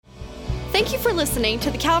Thank you for listening to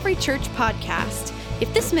the Calvary Church podcast.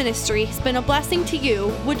 If this ministry has been a blessing to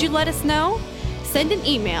you, would you let us know? Send an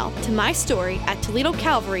email to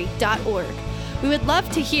mystory@toledocalvary.org. We would love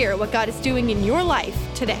to hear what God is doing in your life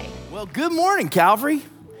today. Well, good morning, Calvary.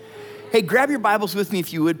 Hey, grab your Bibles with me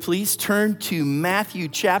if you would, please. Turn to Matthew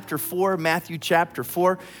chapter 4. Matthew chapter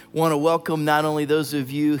 4. Want to welcome not only those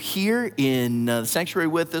of you here in the sanctuary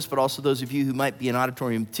with us, but also those of you who might be in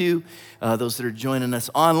auditorium too, those that are joining us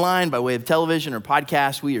online by way of television or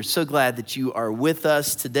podcast. We are so glad that you are with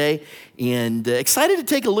us today and excited to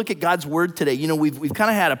take a look at God's Word today. You know, we've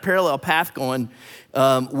kind of had a parallel path going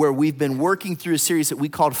where we've been working through a series that we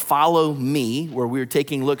called Follow Me, where we were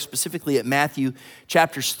taking a look specifically at Matthew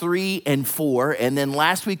chapters 3 and 4. And then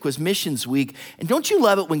last week was Missions Week. And don't you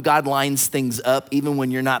love it when God lines things up, even when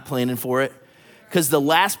you're not planning for it? Because the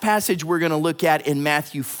last passage we're going to look at in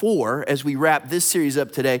Matthew 4, as we wrap this series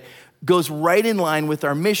up today, goes right in line with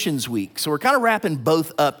our Missions Week. So we're kind of wrapping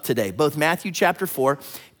both up today, both Matthew chapter 4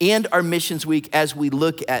 and our Missions Week as we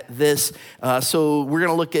look at this. So we're going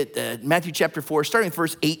to look at Matthew chapter 4, starting with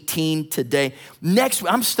verse 18 today. Next,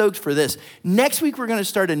 I'm stoked for this. Next week, we're going to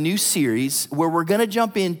start a new series where we're going to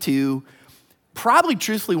jump into probably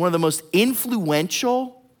truthfully one of the most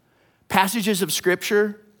influential passages of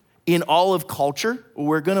Scripture in all of culture.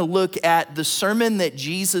 We're going to look at the sermon that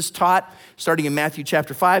Jesus taught starting in Matthew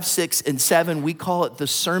chapter 5, 6, and 7. We call it the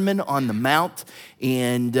Sermon on the Mount.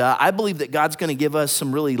 And I believe that God's going to give us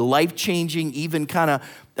some really life-changing, even kind of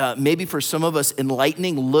maybe for some of us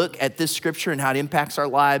enlightening look at this scripture and how it impacts our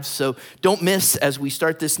lives. So don't miss as we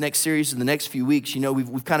start this next series in the next few weeks. You know,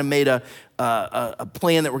 we've kind of made a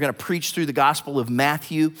plan that we're going to preach through the Gospel of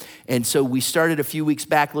Matthew. And so we started a few weeks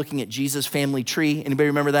back looking at Jesus' family tree. Anybody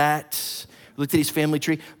remember that? We looked at his family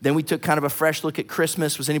tree. Then we took kind of a fresh look at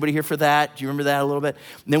Christmas. Was anybody here for that? Do you remember that a little bit?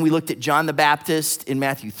 And then we looked at John the Baptist in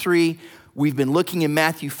Matthew 3. We've been looking in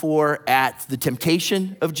Matthew 4 at the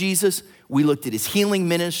temptation of Jesus. We looked at his healing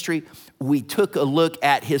ministry. We took a look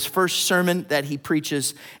at his first sermon that he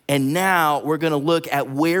preaches. And now we're going to look at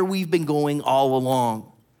where we've been going all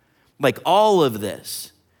along. Like all of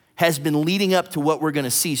this has been leading up to what we're going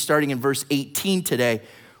to see starting in verse 18 today,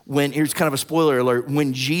 when, here's kind of a spoiler alert,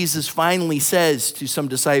 when Jesus finally says to some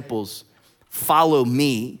disciples, "Follow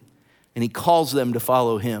me," and he calls them to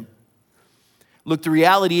follow him. Look, the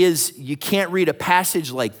reality is you can't read a passage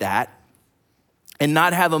like that and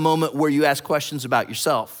not have a moment where you ask questions about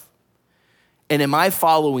yourself. And am I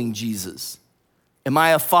following Jesus? Am I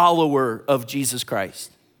a follower of Jesus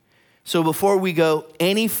Christ? So before we go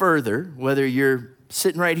any further, whether you're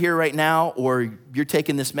sitting right here right now or you're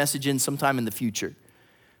taking this message in sometime in the future,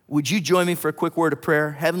 would you join me for a quick word of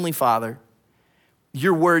prayer? Heavenly Father,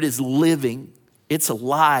 your word is living, it's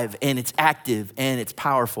alive, and it's active, and it's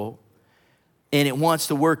powerful, and it wants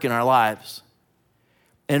to work in our lives.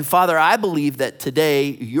 And Father, I believe that today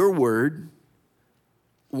your word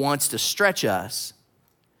wants to stretch us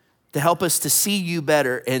to help us to see you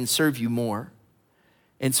better and serve you more.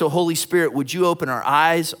 And so, Holy Spirit, would you open our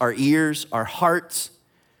eyes, our ears, our hearts?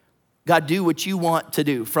 God, do what you want to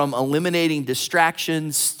do, from eliminating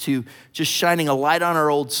distractions to just shining a light on our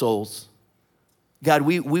old souls. God,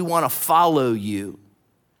 we want to follow you.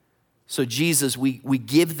 So Jesus, we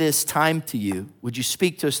give this time to you. Would you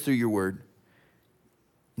speak to us through your word?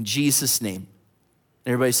 In Jesus' name.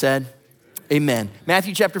 Everybody said? Amen.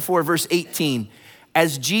 Matthew chapter 4, verse 18.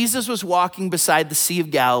 As Jesus was walking beside the Sea of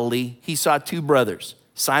Galilee, he saw two brothers,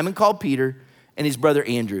 Simon called Peter and his brother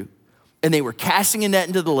Andrew. And they were casting a net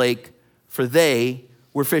into the lake, for they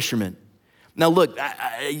were fishermen. Now look,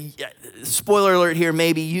 spoiler alert here,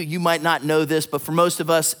 maybe you might not know this, but for most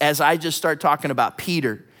of us, as I just start talking about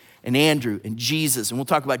Peter and Andrew and Jesus, and we'll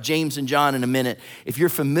talk about James and John in a minute. If you're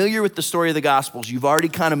familiar with the story of the Gospels, you've already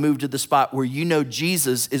kind of moved to the spot where you know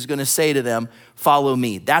Jesus is going to say to them, "Follow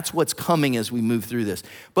me." That's what's coming as we move through this.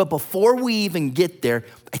 But before we even get there,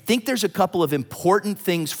 I think there's a couple of important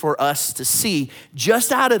things for us to see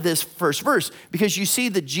just out of this first verse, because you see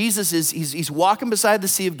that Jesus he's walking beside the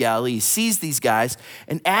Sea of Galilee. He sees these guys,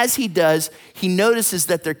 and as he does, he notices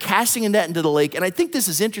that they're casting a net into the lake. And I think this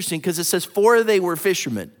is interesting because it says, "For they were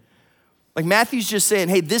fishermen." Like Matthew's just saying,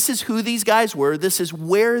 hey, this is who these guys were. This is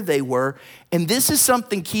where they were. And this is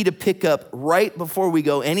something key to pick up right before we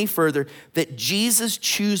go any further, that Jesus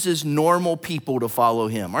chooses normal people to follow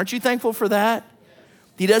him. Aren't you thankful for that?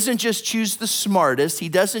 He doesn't just choose the smartest. He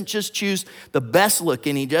doesn't just choose the best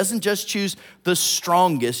looking. He doesn't just choose the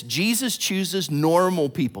strongest. Jesus chooses normal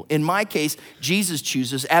people. In my case, Jesus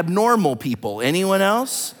chooses abnormal people. Anyone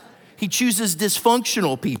else? He chooses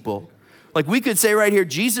dysfunctional people. Like we could say right here,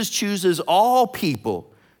 Jesus chooses all people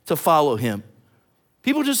to follow him.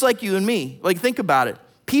 People just like you and me. Like, think about it.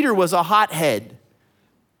 Peter was a hothead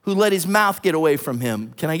who let his mouth get away from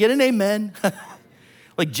him. Can I get an amen?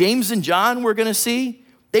 Like James and John, we're gonna see,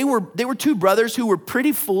 they were two brothers who were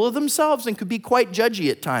pretty full of themselves and could be quite judgy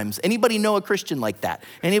at times. Anybody know a Christian like that?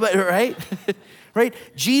 Anybody, right? Right?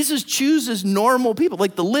 Jesus chooses normal people.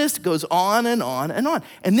 Like the list goes on and on and on.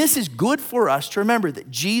 And this is good for us to remember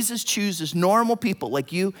that Jesus chooses normal people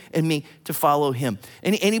like you and me to follow him.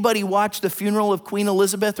 Anybody watch the funeral of Queen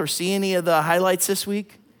Elizabeth or see any of the highlights this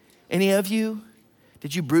week? Any of you?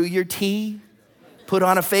 Did you brew your tea? Put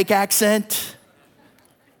on a fake accent?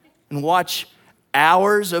 And watch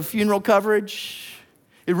hours of funeral coverage?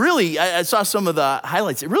 It really, I saw some of the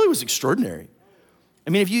highlights. It really was extraordinary. I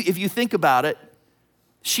mean, if you think about it,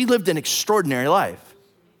 she lived an extraordinary life.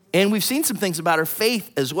 And we've seen some things about her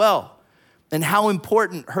faith as well and how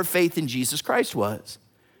important her faith in Jesus Christ was.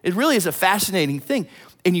 It really is a fascinating thing.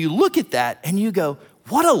 And you look at that and you go,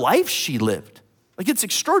 what a life she lived. Like, it's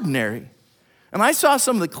extraordinary. And I saw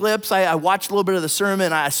some of the clips. I watched a little bit of the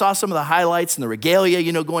sermon. I saw some of the highlights and the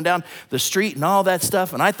regalia, going down the street and all that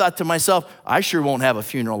stuff. And I thought to myself, I sure won't have a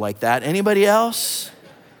funeral like that. Anybody else?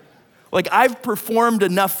 Like, I've performed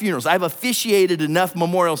enough funerals. I've officiated enough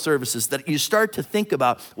memorial services that you start to think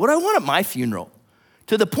about what I want at my funeral.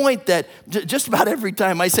 To the point that just about every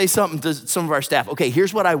time I say something to some of our staff, okay,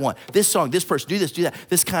 here's what I want. This song, this person, do this, do that,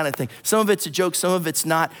 this kind of thing. Some of it's a joke, some of it's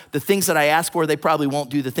not. The things that I ask for, they probably won't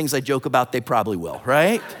do. The things I joke about, they probably will,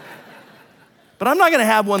 right? But I'm not gonna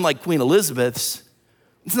have one like Queen Elizabeth's.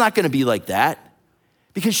 It's not gonna be like that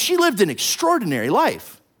because she lived an extraordinary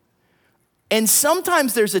life. And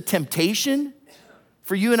sometimes there's a temptation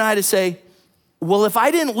for you and I to say, well, if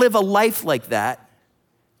I didn't live a life like that,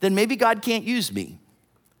 then maybe God can't use me.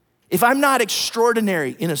 If I'm not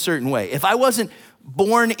extraordinary in a certain way, if I wasn't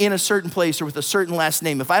born in a certain place or with a certain last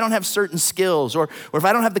name, if I don't have certain skills or if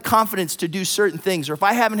I don't have the confidence to do certain things, or if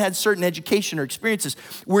I haven't had certain education or experiences,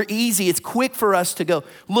 it's quick for us to go,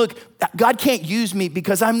 look, God can't use me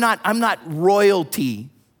because I'm not royalty.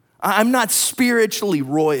 I'm not spiritually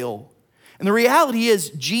royal. And the reality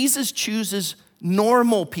is, Jesus chooses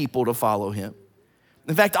normal people to follow him.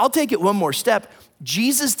 In fact, I'll take it one more step.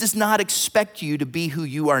 Jesus does not expect you to be who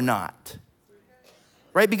you are not.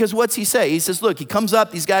 Right? Because what's he say? He says, look, he comes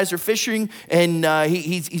up, these guys are fishing, and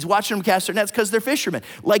he's watching them cast their nets because they're fishermen.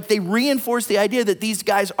 Like, they reinforce the idea that these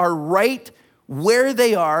guys are right where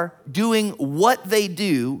they are, doing what they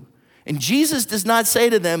do. And Jesus does not say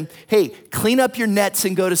to them, hey, clean up your nets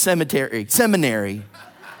and go to seminary.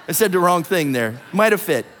 I said the wrong thing there. Might have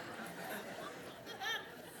fit.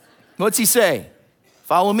 What's he say?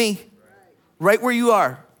 Follow me. Right where you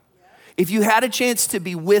are. If you had a chance to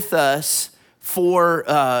be with us for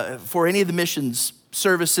any of the missions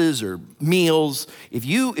services or meals, if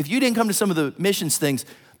you didn't come to some of the missions things,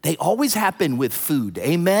 they always happen with food.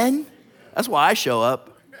 Amen? That's why I show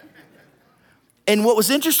up. And what was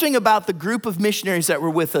interesting about the group of missionaries that were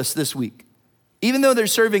with us this week, even though they're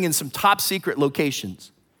serving in some top secret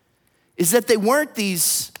locations, is that they weren't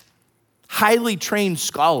these highly trained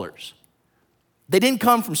scholars. They didn't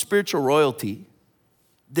come from spiritual royalty.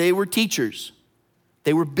 They were teachers.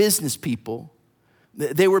 They were business people.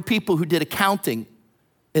 They were people who did accounting,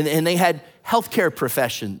 and they had healthcare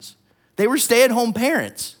professions. They were stay-at-home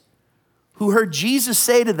parents who heard Jesus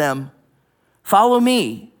say to them, follow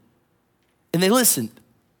me. And they listened.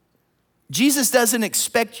 Jesus doesn't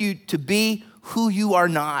expect you to be who you are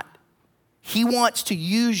not. He wants to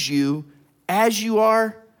use you as you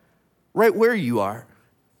are, right where you are.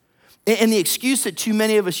 And the excuse that too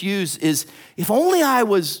many of us use is, if only I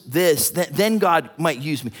was this, then God might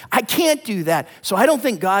use me. I can't do that, so I don't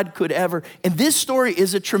think God could ever. And this story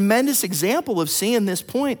is a tremendous example of seeing this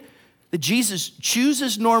point, that Jesus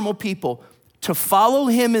chooses normal people to follow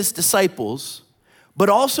him as disciples, but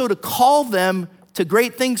also to call them to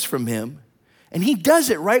great things from him. And he does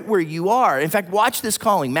it right where you are. In fact, watch this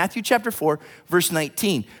calling. Matthew chapter 4, verse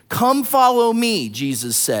 19. Come follow me,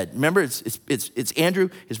 Jesus said. Remember, it's Andrew,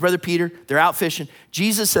 his brother Peter. They're out fishing.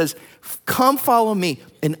 Jesus says, come follow me,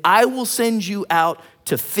 and I will send you out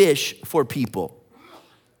to fish for people.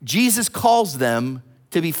 Jesus calls them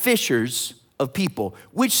to be fishers of people,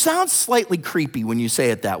 which sounds slightly creepy when you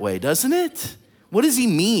say it that way, doesn't it? What does he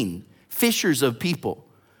mean, fishers of people?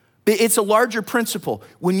 It's a larger principle.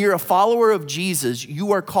 When you're a follower of Jesus,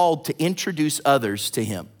 you are called to introduce others to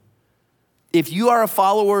him. If you are a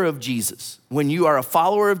follower of Jesus, when you are a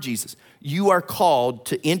follower of Jesus, you are called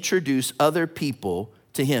to introduce other people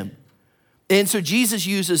to him. And so Jesus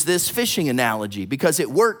uses this fishing analogy because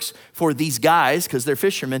it works for these guys because they're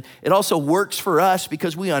fishermen. It also works for us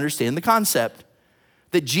because we understand the concept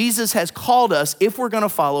that Jesus has called us, if we're gonna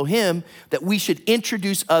follow him, that we should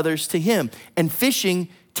introduce others to him. And fishing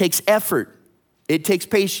takes effort. It takes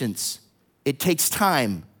patience. It takes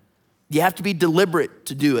time. You have to be deliberate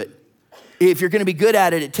to do it. If you're gonna be good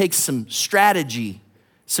at it, it takes some strategy,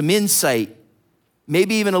 some insight,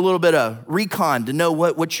 maybe even a little bit of recon to know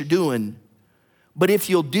what you're doing. But if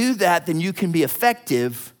you'll do that, then you can be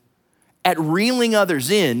effective at reeling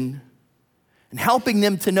others in and helping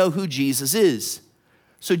them to know who Jesus is.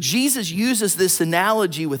 So Jesus uses this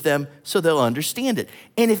analogy with them so they'll understand it.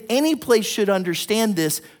 And if any place should understand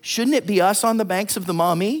this, shouldn't it be us on the banks of the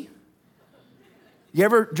Maumee? You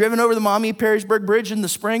ever driven over the Maumee-Perrysburg Bridge in the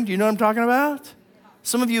spring? Do you know what I'm talking about?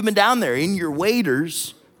 Some of you have been down there in your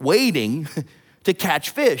waders waiting to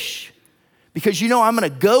catch fish. Because you know I'm gonna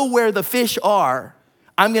go where the fish are.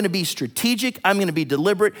 I'm gonna be strategic, I'm gonna be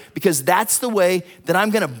deliberate, because that's the way that I'm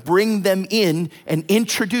gonna bring them in and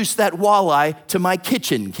introduce that walleye to my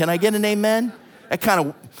kitchen. Can I get an amen? That kind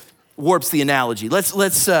of warps the analogy. Let's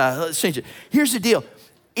change it. Here's the deal.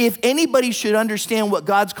 If anybody should understand what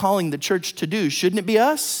God's calling the church to do, shouldn't it be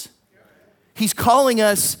us? He's calling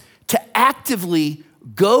us to actively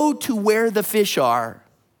go to where the fish are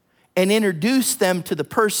and introduce them to the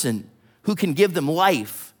person who can give them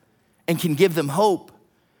life and can give them hope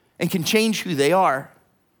and can change who they are.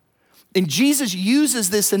 And Jesus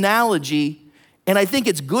uses this analogy, and I think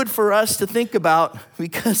it's good for us to think about,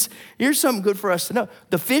 because here's something good for us to know.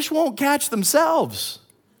 The fish won't catch themselves.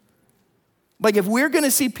 Like, if we're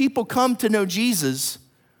gonna see people come to know Jesus,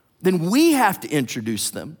 then we have to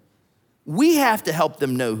introduce them. We have to help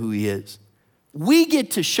them know who he is. We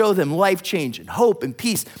get to show them life change and hope and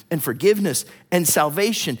peace and forgiveness and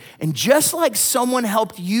salvation. And just like someone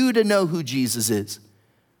helped you to know who Jesus is,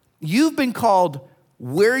 you've been called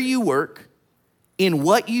where you work, in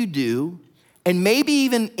what you do, and maybe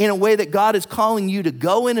even in a way that God is calling you to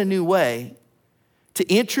go in a new way to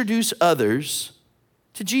introduce others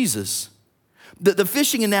to Jesus. The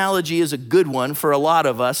fishing analogy is a good one for a lot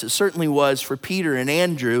of us. It certainly was for Peter and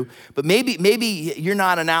Andrew, but maybe you're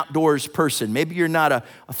not an outdoors person. Maybe you're not a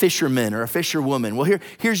fisherman or a fisherwoman. Well,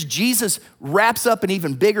 here's Jesus wraps up an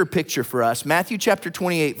even bigger picture for us. Matthew chapter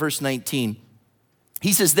 28, verse 19.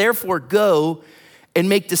 He says, therefore go and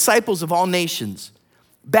make disciples of all nations,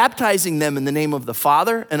 baptizing them in the name of the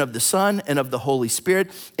Father and of the Son and of the Holy Spirit,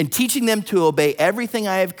 and teaching them to obey everything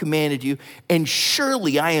I have commanded you. And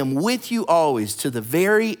surely I am with you always to the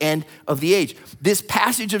very end of the age. This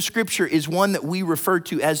passage of scripture is one that we refer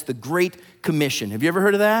to as the Great Commission. Have you ever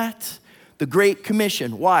heard of that? The Great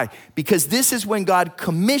Commission. Why? Because this is when God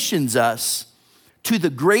commissions us to the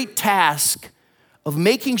great task of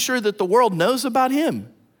making sure that the world knows about him,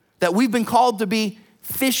 that we've been called to be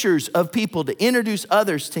fishers of people, to introduce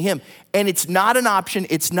others to him. And it's not an option,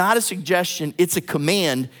 it's not a suggestion, it's a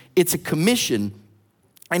command, it's a commission.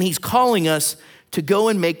 And he's calling us to go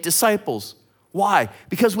and make disciples. Why?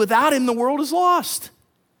 Because without him, the world is lost.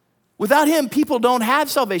 Without him, people don't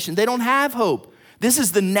have salvation, they don't have hope. This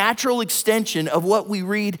is the natural extension of what we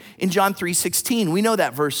read in John 3:16. We know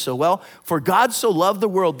that verse so well. For God so loved the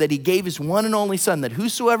world that he gave his one and only son, that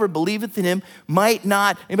whosoever believeth in him might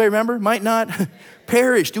not, anybody remember? Might not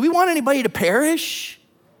perish. Do we want anybody to perish?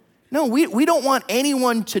 No, we don't want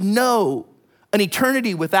anyone to know an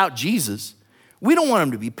eternity without Jesus. We don't want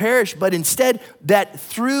them to be perished, but instead that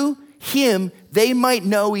through him they might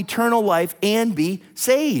know eternal life and be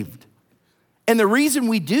saved. And the reason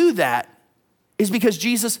we do that is because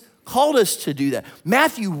Jesus called us to do that.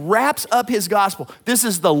 Matthew wraps up his gospel. This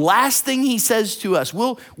is the last thing he says to us.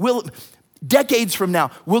 We'll decades from now,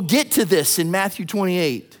 we'll get to this in Matthew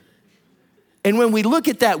 28. And when we look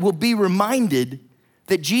at that, we'll be reminded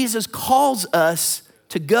that Jesus calls us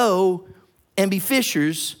to go and be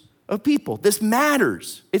fishers of people. This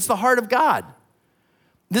matters. It's the heart of God.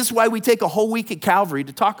 This is why we take a whole week at Calvary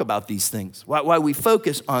to talk about these things, why we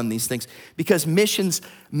focus on these things, because missions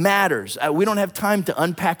matters. We don't have time to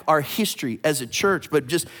unpack our history as a church, but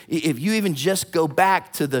just if you even just go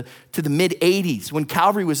back to the mid-'80s, when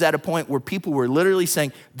Calvary was at a point where people were literally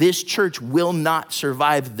saying, this church will not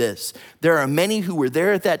survive this. There are many who were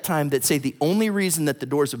there at that time that say the only reason that the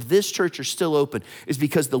doors of this church are still open is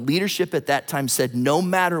because the leadership at that time said, no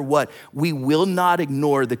matter what, we will not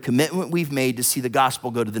ignore the commitment we've made to see the gospel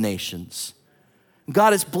go to the nations.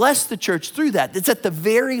 God has blessed the church through that. It's at the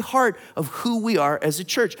very heart of who we are as a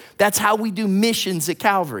church. That's how we do missions at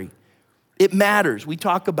Calvary. It matters. We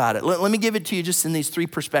talk about it. Let me give it to you just in these three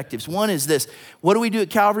perspectives. One is this. What do we do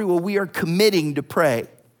at Calvary? Well, we are committing to pray.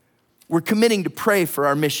 We're committing to pray for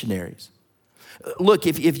our missionaries. Look,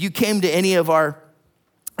 if you came to any of our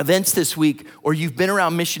events this week, or you've been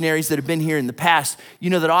around missionaries that have been here in the past, you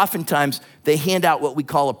know that oftentimes they hand out what we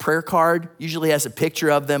call a prayer card. Usually has a picture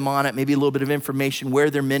of them on it, maybe a little bit of information where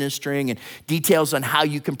they're ministering and details on how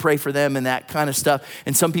you can pray for them and that kind of stuff.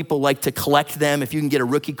 And some people like to collect them. If you can get a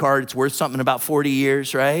rookie card, it's worth something about 40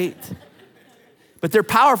 years, right? But they're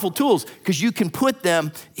powerful tools because you can put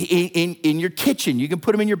them in your kitchen. You can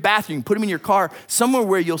put them in your bathroom. You can put them in your car, somewhere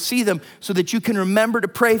where you'll see them so that you can remember to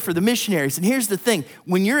pray for the missionaries. And here's the thing.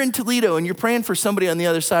 When you're in Toledo and you're praying for somebody on the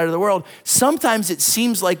other side of the world, sometimes it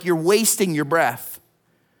seems like you're wasting your breath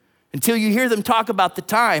until you hear them talk about the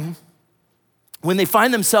time when they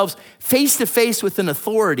find themselves face to face with an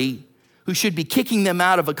authority who should be kicking them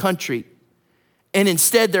out of a country. And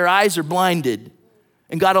instead their eyes are blinded.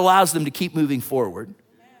 And God allows them to keep moving forward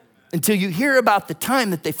until you hear about the time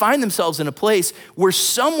that they find themselves in a place where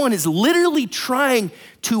someone is literally trying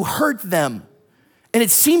to hurt them. And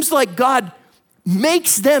it seems like God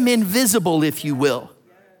makes them invisible, if you will,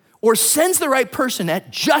 or sends the right person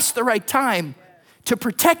at just the right time to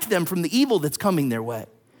protect them from the evil that's coming their way.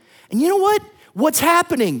 And you know what? What's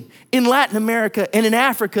happening in Latin America and in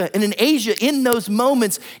Africa and in Asia in those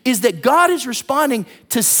moments is that God is responding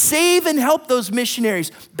to save and help those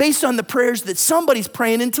missionaries based on the prayers that somebody's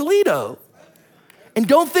praying in Toledo. And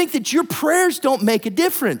don't think that your prayers don't make a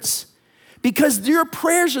difference, because your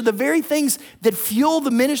prayers are the very things that fuel the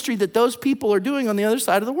ministry that those people are doing on the other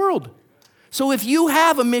side of the world. So if you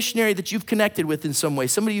have a missionary that you've connected with in some way,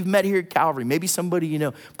 somebody you've met here at Calvary, maybe somebody you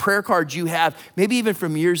know, prayer cards you have, maybe even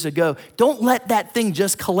from years ago, don't let that thing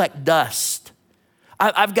just collect dust.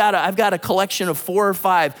 I've got a collection of 4 or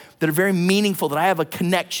 5 that are very meaningful that I have a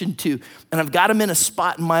connection to, and I've got them in a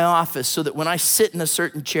spot in my office so that when I sit in a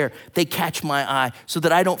certain chair, they catch my eye so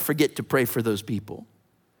that I don't forget to pray for those people,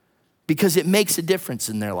 because it makes a difference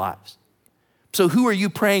in their lives. So who are you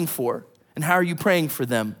praying for, and how are you praying for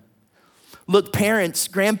them? Look, parents,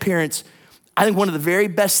 grandparents, I think one of the very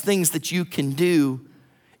best things that you can do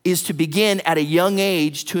is to begin at a young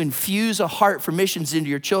age to infuse a heart for missions into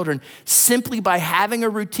your children simply by having a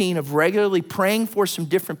routine of regularly praying for some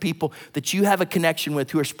different people that you have a connection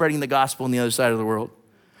with who are spreading the gospel on the other side of the world.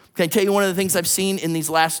 Can I tell you one of the things I've seen in these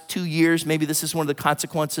last 2 years, maybe this is one of the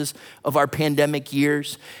consequences of our pandemic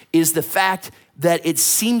years, is the fact that it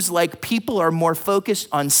seems like people are more focused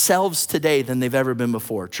on selves today than they've ever been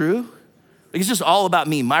before. True? It's just all about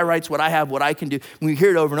me, my rights, what I have, what I can do. When we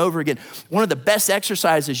hear it over and over again, one of the best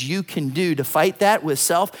exercises you can do to fight that with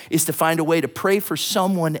self is to find a way to pray for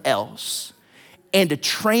someone else and to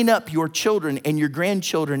train up your children and your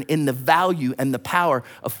grandchildren in the value and the power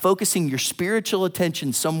of focusing your spiritual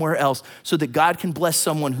attention somewhere else so that God can bless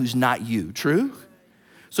someone who's not you. True?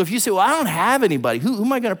 So if you say, well, I don't have anybody, who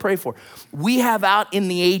am I gonna pray for? We have out in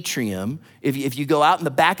the atrium, if you go out in the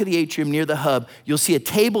back of the atrium near the hub, you'll see a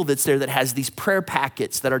table that's there that has these prayer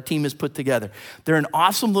packets that our team has put together. They're an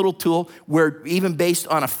awesome little tool where even based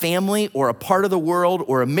on a family or a part of the world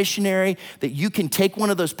or a missionary, that you can take one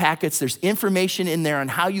of those packets, there's information in there on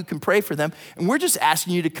how you can pray for them, and we're just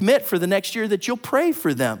asking you to commit for the next year that you'll pray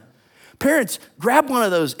for them. Parents, grab one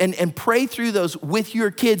of those and pray through those with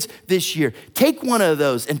your kids this year. Take one of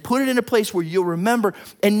those and put it in a place where you'll remember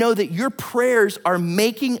and know that your prayers are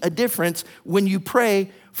making a difference when you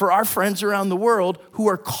pray for our friends around the world who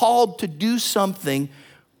are called to do something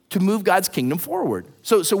to move God's kingdom forward.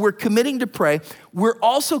 So we're committing to pray. We're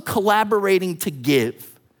also collaborating to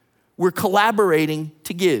give. We're collaborating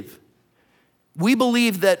to give. We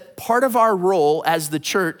believe that part of our role as the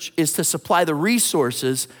church is to supply the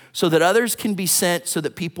resources so that others can be sent so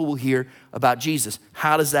that people will hear about Jesus.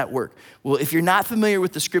 How does that work? Well, if you're not familiar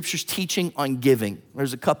with the scriptures teaching on giving,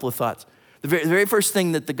 there's a couple of thoughts. The very first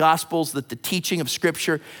thing that the Gospels, that the teaching of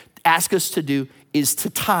scripture ask us to do is to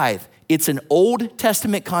tithe. It's an Old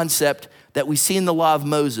Testament concept that we see in the law of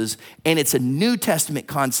Moses, and it's a New Testament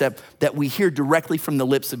concept that we hear directly from the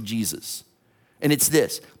lips of Jesus. And it's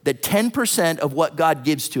this, that 10% of what God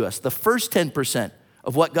gives to us, the first 10%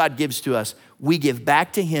 of what God gives to us, we give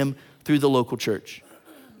back to him through the local church.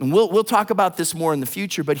 And we'll talk about this more in the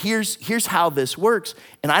future, but here's how this works.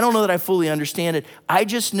 And I don't know that I fully understand it. I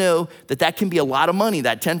just know that can be a lot of money,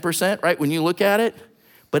 that 10%, right? When you look at it.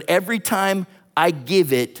 But every time I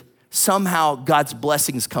give it, somehow God's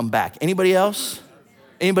blessings come back. Anybody else?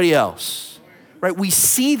 Anybody else? Right? We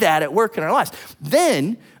see that at work in our lives.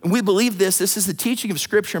 Then, and we believe this is the teaching of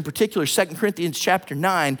scripture, in particular, 2 Corinthians chapter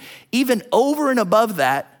 9, even over and above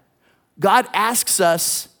that, God asks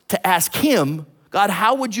us to ask him, God,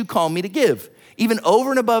 how would you call me to give? Even over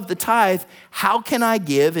and above the tithe, how can I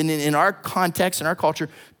give, and in our context, in our culture,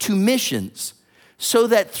 to missions, so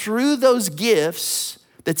that through those gifts,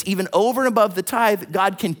 that's even over and above the tithe,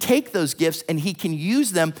 God can take those gifts and he can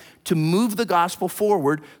use them to move the gospel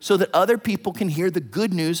forward so that other people can hear the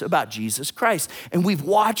good news about Jesus Christ. And we've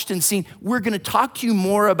watched and seen, we're gonna talk to you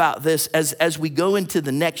more about this as we go into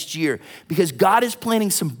the next year, because God is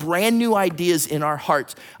planting some brand new ideas in our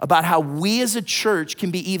hearts about how we as a church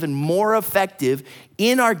can be even more effective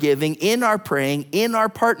in our giving, in our praying, in our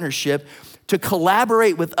partnership, to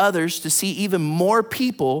collaborate with others to see even more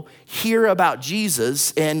people hear about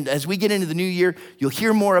Jesus. And as we get into the new year, you'll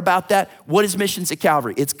hear more about that. What is Missions at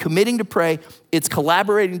Calvary? It's committing to pray, it's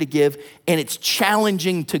collaborating to give, and it's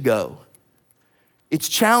challenging to go. It's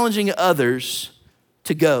challenging others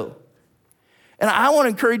to go. And I want to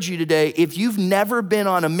encourage you today, if you've never been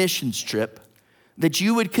on a missions trip, that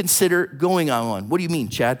you would consider going on one. What do you mean,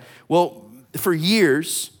 Chad? Well, for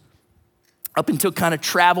years, up until kind of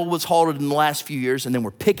travel was halted in the last few years, and then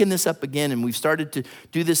we're picking this up again, and we've started to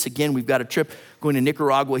do this again. We've got a trip going to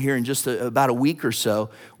Nicaragua here in just about a week or so.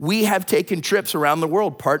 We have taken trips around the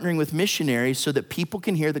world partnering with missionaries so that people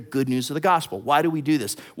can hear the good news of the gospel. Why do we do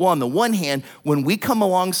this? Well, on the one hand, when we come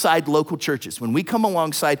alongside local churches, when we come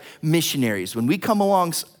alongside missionaries, when we come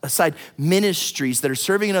alongside ministries that are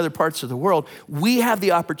serving in other parts of the world, we have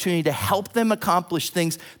the opportunity to help them accomplish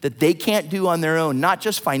things that they can't do on their own, not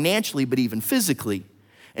just financially, but even physically.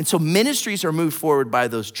 And so ministries are moved forward by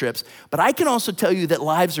those trips, but I can also tell you that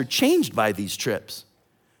lives are changed by these trips.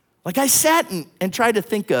 Like I sat and tried to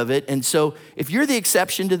think of it, and so if you're the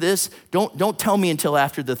exception to this, don't tell me until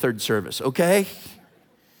after the third service, okay?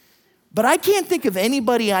 But I can't think of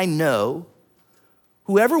anybody I know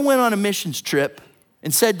who ever went on a missions trip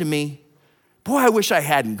and said to me, boy, I wish I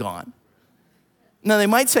hadn't gone. Now they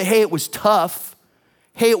might say, hey, it was tough.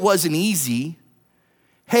 Hey, it wasn't easy.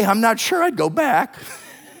 Hey, I'm not sure I'd go back.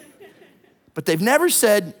 But they've never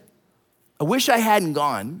said, I wish I hadn't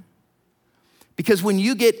gone. Because when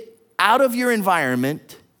you get out of your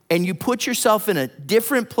environment and you put yourself in a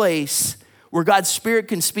different place where God's Spirit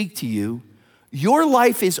can speak to you, your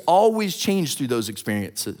life is always changed through those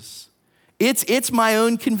experiences. It's my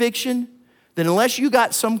own conviction that unless you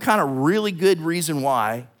got some kind of really good reason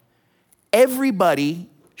why, everybody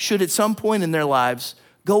should at some point in their lives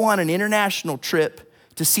go on an international trip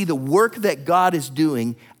to see the work that God is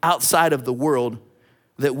doing outside of the world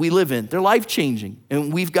that we live in. They're life-changing,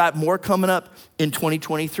 and we've got more coming up in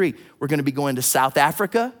 2023. We're gonna be going to South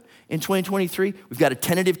Africa in 2023. We've got a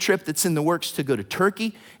tentative trip that's in the works to go to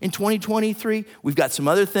Turkey in 2023. We've got some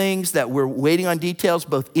other things that we're waiting on details,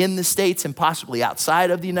 both in the States and possibly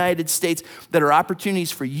outside of the United States, that are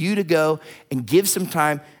opportunities for you to go and give some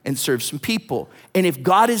time and serve some people. And if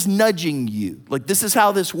God is nudging you, like this is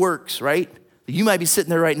how this works, right? You might be sitting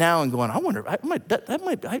there right now and going, I wonder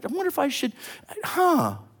if I should,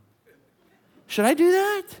 should I do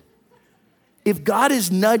that? If God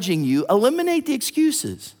is nudging you, eliminate the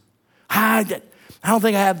excuses. I don't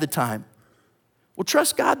think I have the time. Well,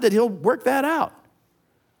 trust God that he'll work that out.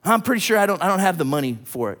 I'm pretty sure I don't have the money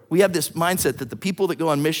for it. We have this mindset that the people that go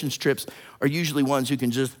on missions trips are usually ones who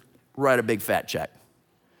can just write a big fat check.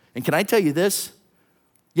 And can I tell you this?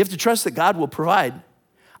 You have to trust that God will provide.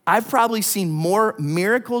 I've probably seen more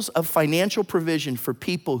miracles of financial provision for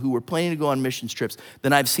people who were planning to go on missions trips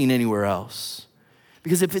than I've seen anywhere else.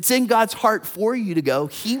 Because if it's in God's heart for you to go,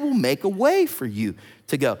 he will make a way for you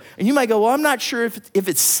to go. And you might go, well, I'm not sure if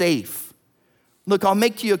it's safe. Look, I'll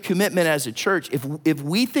make to you a commitment as a church. If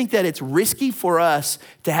we think that it's risky for us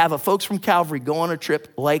to have folks from Calvary go on a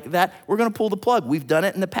trip like that, we're gonna pull the plug. We've done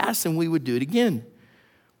it in the past and we would do it again.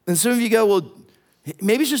 And some of you go, well,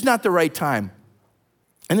 maybe it's just not the right time.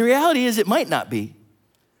 And the reality is it might not be.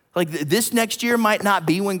 Like this next year might not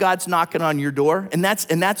be when God's knocking on your door, and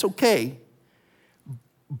that's okay.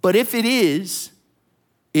 But if it is,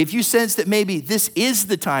 if you sense that maybe this is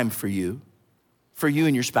the time for you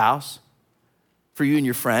and your spouse, for you and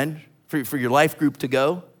your friend, for your life group to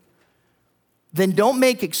go, then don't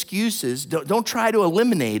make excuses. Don't try to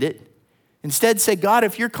eliminate it. Instead say, God,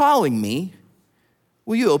 if you're calling me,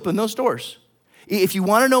 will you open those doors? If you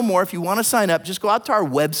want to know more, if you want to sign up, just go out to our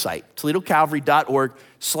website,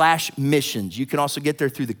 ToledoCalvary.org/missions. You can also get there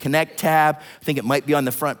through the Connect tab. I think it might be on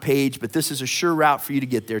the front page, but this is a sure route for you to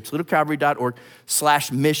get there,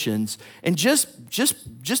 ToledoCalvary.org/missions. And just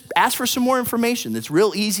ask for some more information. It's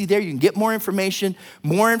real easy there. You can get more information.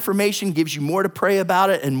 More information gives you more to pray about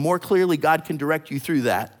it, and more clearly, God can direct you through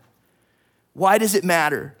that. Why does it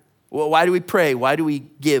matter? Well, why do we pray? Why do we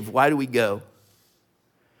give? Why do we go?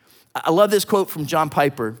 I love this quote from John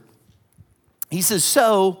Piper. He says,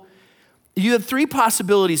 so you have three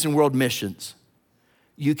possibilities in world missions.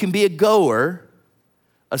 You can be a goer,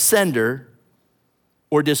 a sender,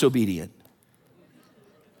 or disobedient.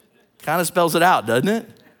 Kind of spells it out, doesn't it?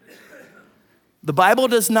 The Bible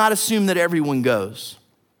does not assume that everyone goes,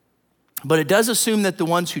 but it does assume that the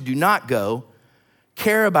ones who do not go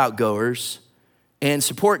care about goers and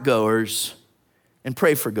support goers and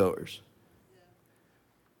pray for goers.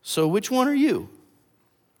 So which one are you?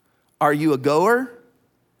 Are you a goer,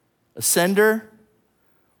 a sender,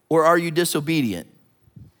 or are you disobedient?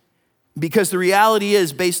 Because the reality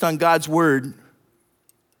is, based on God's word,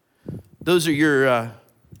 those are your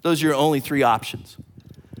only three options.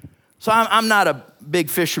 So I'm not a big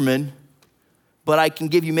fisherman, but I can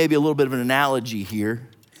give you maybe a little bit of an analogy here.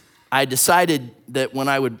 I decided that when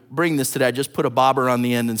I would bring this today, I'd just put a bobber on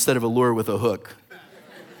the end instead of a lure with a hook.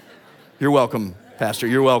 You're welcome, Pastor,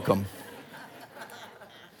 you're welcome.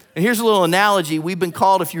 And here's a little analogy. We've been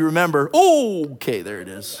called, if you remember, okay, there it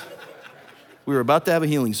is. We were about to have a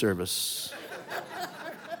healing service.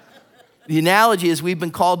 The analogy is we've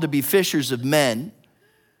been called to be fishers of men.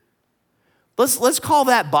 Let's call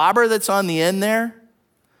that bobber that's on the end there,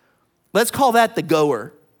 let's call that the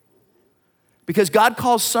goer. Because God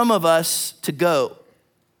calls some of us to go,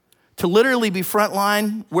 to literally be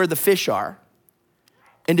frontline where the fish are,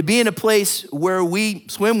 and to be in a place where we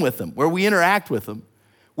swim with them, where we interact with them,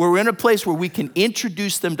 where we're in a place where we can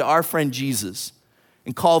introduce them to our friend Jesus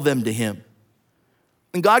and call them to him.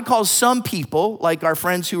 And God calls some people, like our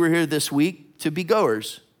friends who were here this week, to be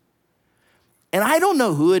goers. And I don't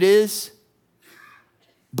know who it is,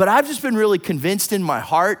 but I've just been really convinced in my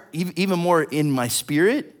heart, even more in my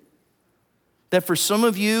spirit, that for some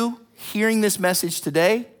of you hearing this message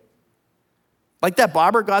today, like that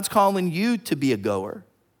bobber, God's calling you to be a goer,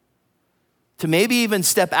 to maybe even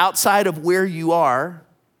step outside of where you are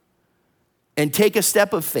and take a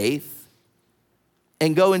step of faith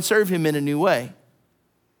and go and serve him in a new way.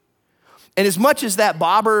 And as much as that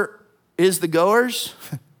bobber is the goers,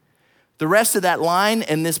 the rest of that line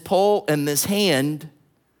and this pole and this hand,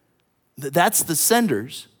 that's the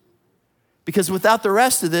senders. Because without the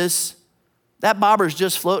rest of this, that bobber's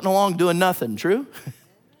just floating along doing nothing, true?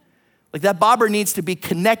 Like that bobber needs to be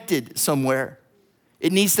connected somewhere.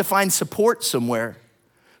 It needs to find support somewhere.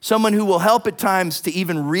 Someone who will help at times to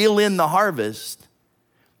even reel in the harvest.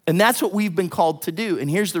 And that's what we've been called to do. And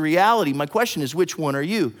here's the reality. My question is, which one are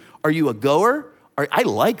you? Are you a goer? I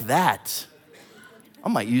like that. I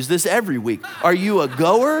might use this every week. Are you a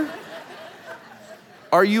goer?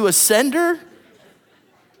 Are you a sender?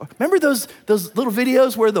 Remember those little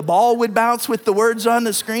videos where the ball would bounce with the words on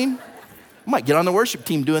the screen? I might get on the worship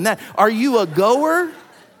team doing that. Are you a goer?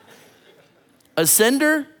 A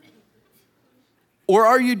sender? Or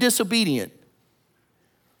are you disobedient?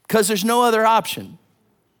 Because there's no other option.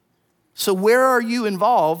 So where are you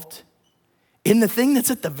involved in the thing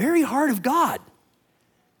that's at the very heart of God?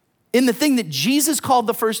 In the thing that Jesus called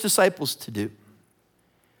the first disciples to do?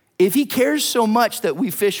 If he cares so much that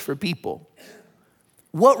we fish for people,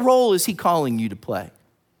 what role is he calling you to play?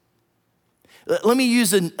 Let me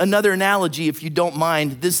use another analogy, if you don't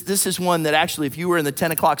mind. This is one that actually, if you were in the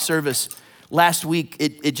 10 o'clock service last week,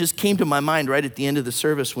 it just came to my mind right at the end of the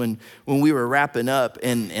service when we were wrapping up,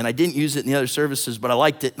 and I didn't use it in the other services, but I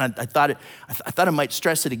liked it, and I thought I might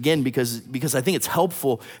stress it again because I think it's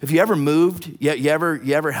helpful. If you ever moved, you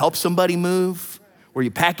ever help somebody move? Where you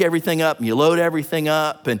pack everything up and you load everything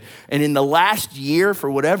up. And in the last year, for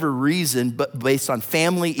whatever reason, but based on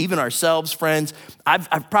family, even ourselves, friends,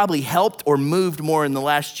 I've probably helped or moved more in the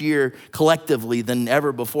last year collectively than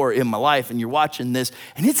ever before in my life. And you're watching this,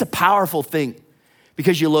 and it's a powerful thing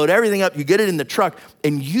because you load everything up, you get it in the truck,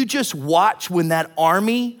 and you just watch when that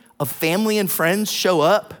army of family and friends show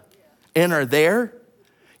up and are there.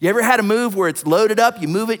 You ever had a move where it's loaded up, you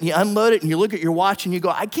move it and you unload it and you look at your watch and you go,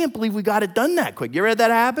 I can't believe we got it done that quick. You ever had that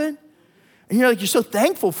happen? And you're so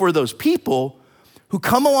thankful for those people who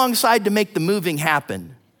come alongside to make the moving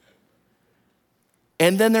happen.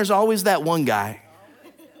 And then there's always that one guy.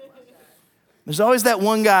 There's always that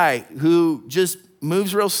one guy who just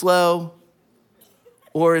moves real slow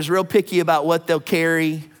or is real picky about what they'll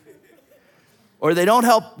carry, or they don't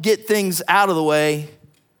help get things out of the way.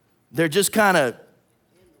 They're just kind of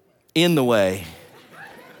in the way.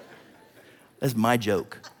 That's my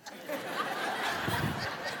joke.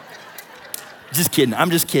 Just kidding. I'm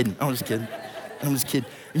just kidding. And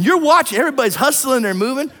you're watching, everybody's hustling, they're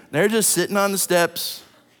moving. They're just sitting on the steps,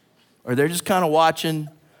 or they're just kind of watching,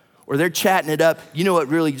 or they're chatting it up. You know what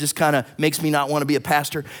really just kind of makes me not want to be a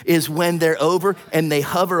pastor is when they're over and they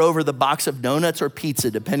hover over the box of donuts or pizza,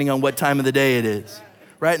 depending on what time of the day it is.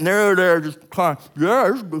 Right, and they're there just kind of,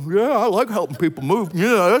 yeah, I like helping people move,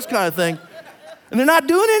 this kind of thing. And they're not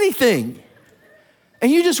doing anything.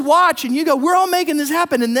 And you just watch and you go, we're all making this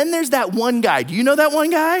happen. And then there's that one guy. Do you know that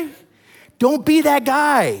one guy? Don't be that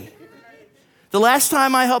guy. The last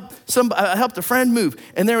time I helped a friend move,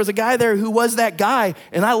 and there was a guy there who was that guy,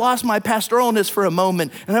 and I lost my pastoralness for a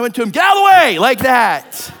moment, and I went to him, get out of the way, like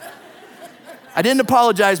that. I didn't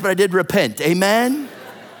apologize, but I did repent, amen?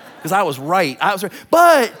 Because I was right.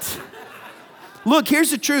 But look, here's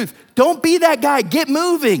the truth. Don't be that guy, get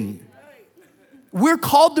moving. We're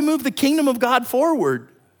called to move the kingdom of God forward.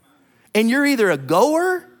 And you're either a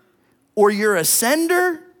goer or you're a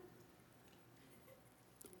sender,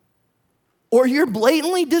 or you're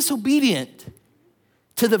blatantly disobedient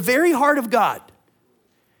to the very heart of God.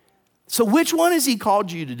 So which one has he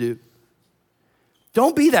called you to do?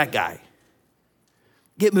 Don't be that guy.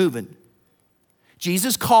 Get moving.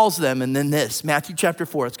 Jesus calls them, and then this, Matthew chapter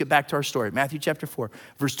 4. Let's get back to our story. Matthew chapter 4,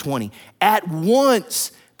 verse 20. At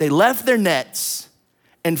once they left their nets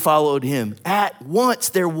and followed him. At once,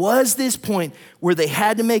 there was this point where they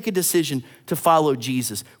had to make a decision to follow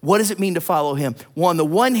Jesus. What does it mean to follow him? Well, on the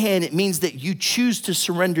one hand, it means that you choose to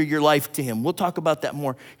surrender your life to him. We'll talk about that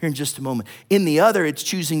more here in just a moment. In the other, it's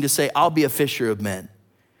choosing to say, I'll be a fisher of men.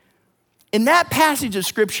 In that passage of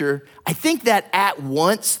scripture, I think that at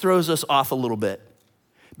once throws us off a little bit.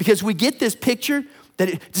 Because we get this picture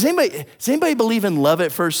that, does anybody believe in love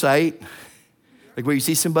at first sight? Like where you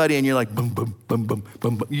see somebody and you're like, boom, boom, boom, boom,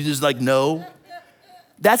 boom, boom. You just like, no.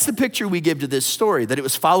 That's the picture we give to this story, that it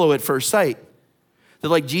was follow at first sight. That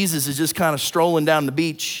like Jesus is just kind of strolling down the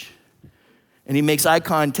beach and he makes eye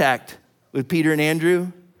contact with Peter and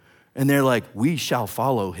Andrew and they're like, we shall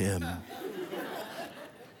follow him.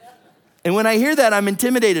 And when I hear that, I'm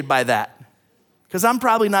intimidated by that because I'm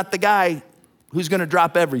probably not the guy who's gonna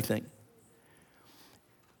drop everything.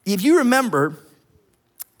 If you remember,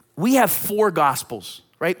 we have 4 gospels,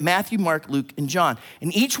 right? Matthew, Mark, Luke, and John.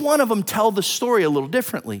 And each one of them tell the story a little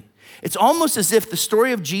differently. It's almost as if the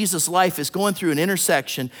story of Jesus' life is going through an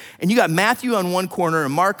intersection, and you got Matthew on one corner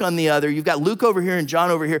and Mark on the other. You've got Luke over here and John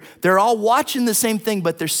over here. They're all watching the same thing,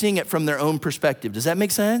 but they're seeing it from their own perspective. Does that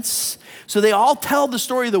make sense? So they all tell the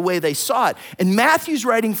story the way they saw it. And Matthew's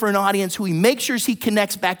writing for an audience who he makes sure he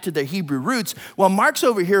connects back to their Hebrew roots, while Mark's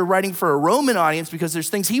over here writing for a Roman audience because there's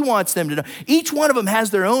things he wants them to know. Each one of them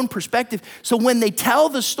has their own perspective. So when they tell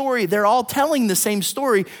the story, they're all telling the same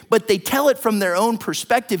story, but they tell it from their own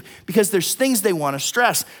perspective because there's things they want to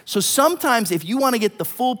stress. So sometimes if you want to get the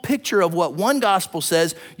full picture of what one gospel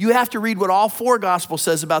says, you have to read what all 4 gospels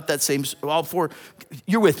says about that same, all 4,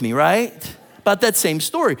 you're with me, right? About that same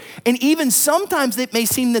story. And even sometimes it may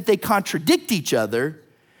seem that they contradict each other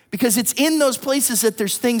because it's in those places that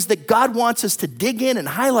there's things that God wants us to dig in and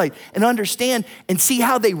highlight and understand and see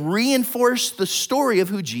how they reinforce the story of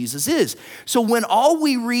who Jesus is. So when all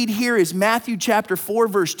we read here is Matthew chapter 4,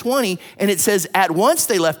 verse 20, and it says, at once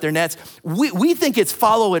they left their nets, we think it's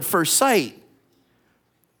follow at first sight.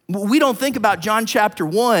 We don't think about John chapter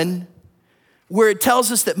 1, where it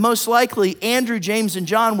tells us that most likely Andrew, James, and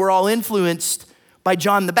John were all influenced by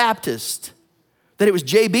John the Baptist. That it was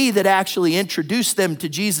JB that actually introduced them to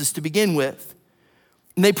Jesus to begin with.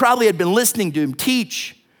 And they probably had been listening to him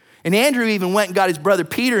teach. And Andrew even went and got his brother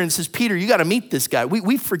Peter and says, Peter, you got to meet this guy.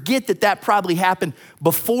 We forget that probably happened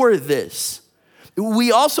before this.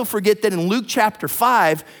 We also forget that in Luke chapter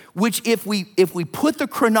 5, which if we put the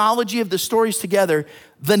chronology of the stories together,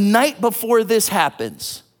 the night before this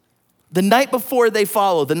happens, the night before they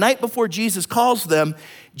follow, the night before Jesus calls them,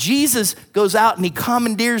 Jesus goes out and he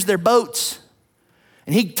commandeers their boats.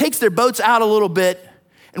 And he takes their boats out a little bit.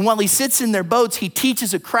 And while he sits in their boats, he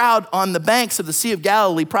teaches a crowd on the banks of the Sea of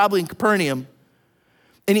Galilee, probably in Capernaum.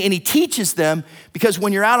 And he teaches them because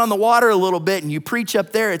when you're out on the water a little bit and you preach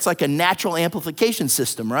up there, it's like a natural amplification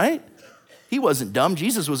system, right? He wasn't dumb.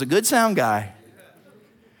 Jesus was a good sound guy.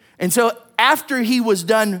 And so after he was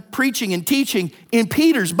done preaching and teaching in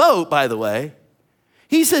Peter's boat, by the way,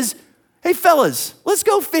 he says, hey fellas, let's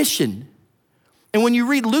go fishing. And when you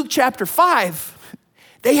read Luke chapter 5,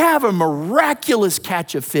 they have a miraculous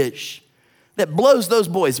catch of fish that blows those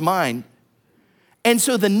boys' mind. And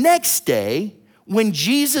so the next day, when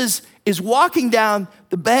Jesus is walking down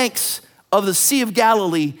the banks of the Sea of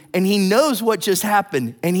Galilee and he knows what just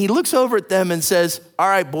happened, and he looks over at them and says, all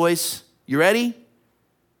right, boys, you ready?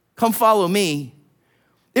 Come follow me.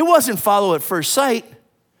 It wasn't follow at first sight.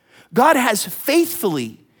 God has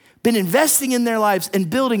faithfully been investing in their lives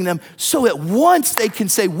and building them so at once they can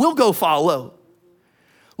say, we'll go follow.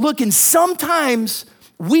 Look, and sometimes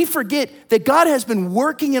we forget that God has been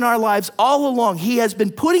working in our lives all along. He has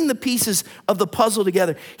been putting the pieces of the puzzle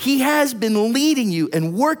together. He has been leading you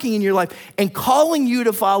and working in your life and calling you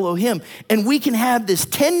to follow him. And we can have this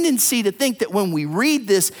tendency to think that when we read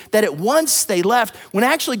this, that at once they left, when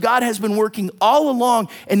actually God has been working all along,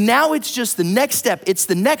 and now it's just the next step. It's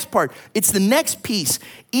the next part. It's the next piece.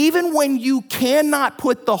 Even when you cannot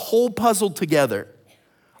put the whole puzzle together,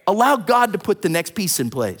 allow God to put the next piece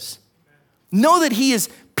in place. Know that he is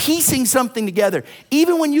piecing something together,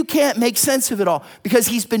 even when you can't make sense of it all, because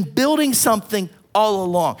he's been building something all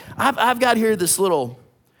along. I've got here this little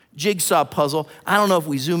jigsaw puzzle. I don't know if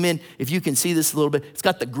we zoom in, if you can see this a little bit. It's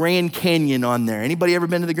got the Grand Canyon on there. Anybody ever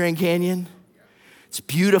been to the Grand Canyon? It's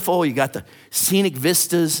beautiful. You got the scenic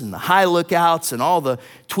vistas and the high lookouts and all the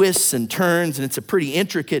twists and turns, and it's a pretty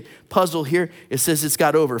intricate puzzle here. It says it's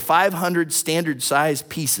got over 500 standard size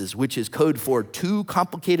pieces, which is code for too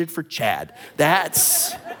complicated for Chad.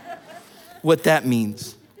 That's what that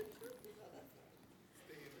means.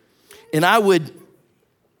 And I would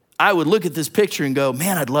look at this picture and go,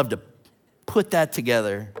 man, I'd love to put that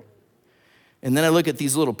together. And then I look at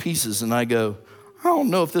these little pieces and I go, I don't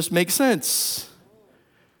know if this makes sense.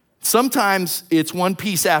 Sometimes it's one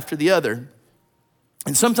piece after the other.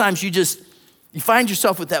 And sometimes you find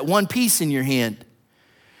yourself with that one piece in your hand.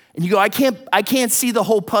 And you go, I can't see the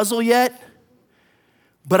whole puzzle yet,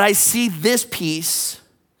 but I see this piece,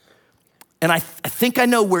 and I think I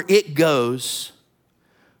know where it goes.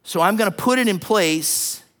 So I'm gonna put it in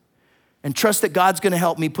place and trust that God's gonna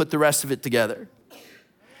help me put the rest of it together.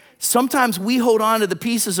 Sometimes we hold on to the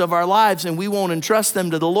pieces of our lives and we won't entrust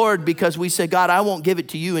them to the Lord because we say, God, I won't give it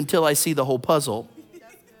to you until I see the whole puzzle.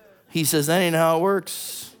 He says, that ain't how it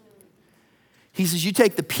works. He says, you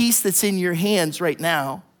take the piece that's in your hands right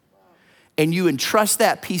now and you entrust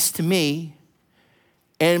that piece to me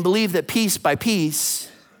and believe that piece by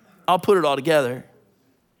piece, I'll put it all together.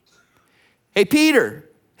 Hey, Peter.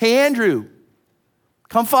 Hey, Andrew.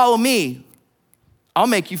 Come follow me. I'll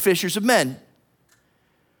make you fishers of men.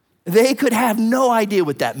 They could have no idea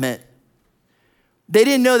what that meant. They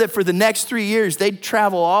didn't know that for the next 3 years, they'd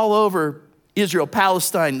travel all over Israel,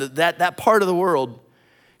 Palestine, that part of the world,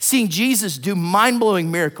 seeing Jesus do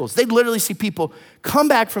mind-blowing miracles. They'd literally see people come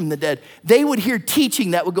back from the dead. They would hear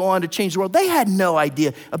teaching that would go on to change the world. They had no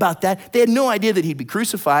idea about that. They had no idea that he'd be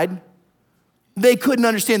crucified. They couldn't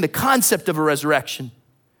understand the concept of a resurrection.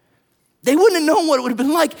 They wouldn't have known what it would have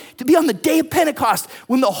been like to be on the day of Pentecost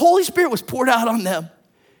when the Holy Spirit was poured out on them.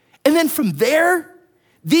 And then from there,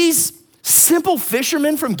 these simple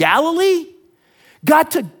fishermen from Galilee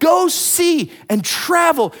got to go see and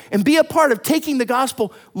travel and be a part of taking the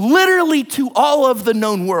gospel literally to all of the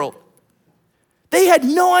known world. They had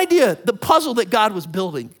no idea the puzzle that God was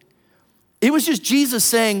building. It was just Jesus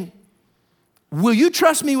saying, will you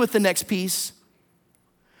trust me with the next piece?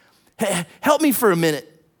 Help me for a minute.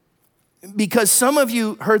 Because some of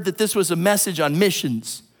you heard that this was a message on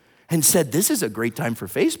missions and said, this is a great time for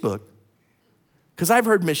Facebook. Because I've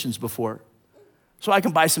heard missions before. So I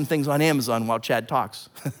can buy some things on Amazon while Chad talks.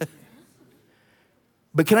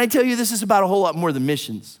 But can I tell you, this is about a whole lot more than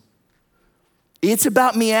missions. It's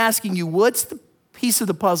about me asking you, what's the piece of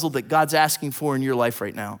the puzzle that God's asking for in your life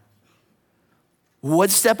right now? What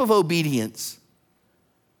step of obedience?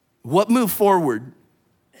 What move forward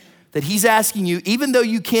that he's asking you, even though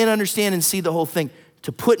you can't understand and see the whole thing,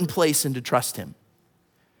 to put in place and to trust him?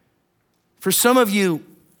 For some of you,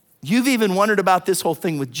 you've even wondered about this whole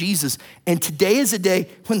thing with Jesus, and today is a day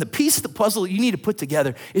when the piece of the puzzle you need to put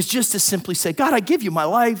together is just to simply say, God, I give you my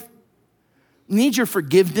life. I need your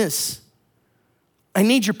forgiveness. I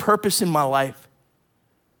need your purpose in my life.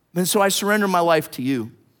 And so I surrender my life to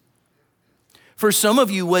you. For some of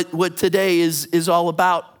you, what today is all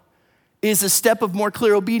about is a step of more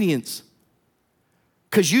clear obedience.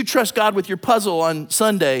 Because you trust God with your puzzle on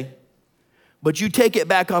Sunday, but you take it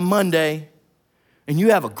back on Monday, and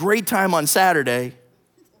you have a great time on Saturday,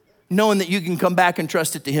 knowing that you can come back and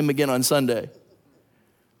trust it to him again on Sunday.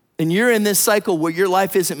 And you're in this cycle where your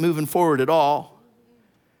life isn't moving forward at all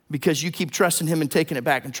because you keep trusting him and taking it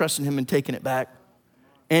back and trusting him and taking it back.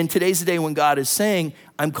 And today's the day when God is saying,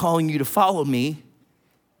 I'm calling you to follow me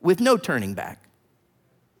with no turning back.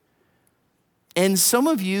 And some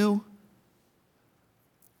of you,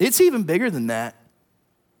 it's even bigger than that.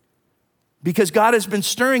 Because God has been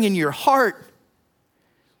stirring in your heart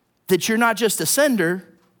that you're not just a sender,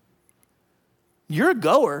 you're a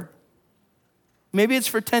goer. Maybe it's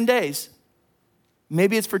for 10 days.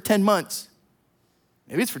 Maybe it's for 10 months.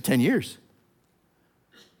 Maybe it's for 10 years.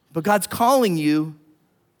 But God's calling you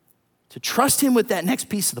to trust him with that next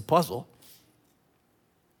piece of the puzzle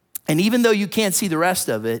And even though you can't see the rest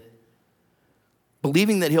of it,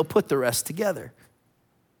 believing that he'll put the rest together.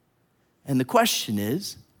 And the question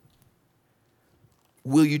is,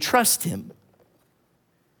 will you trust him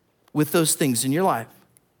with those things in your life?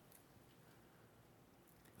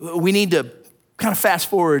 We need to kind of fast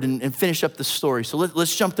forward and finish up the story. So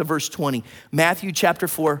let's jump to verse 20. Matthew chapter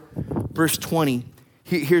 4, verse 20.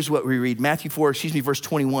 Here's what we read. Verse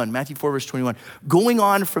 21. Matthew 4, verse 21. Going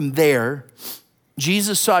on from there,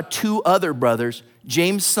 Jesus saw two other brothers,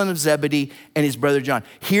 James, son of Zebedee, and his brother John.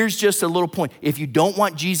 Here's just a little point. If you don't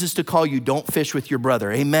want Jesus to call you, don't fish with your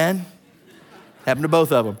brother. Amen? Happened to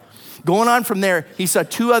both of them. Going on from there, he saw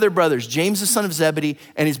two other brothers, James, the son of Zebedee,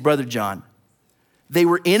 and his brother John. They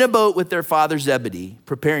were in a boat with their father Zebedee,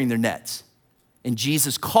 preparing their nets. And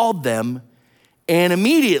Jesus called them, and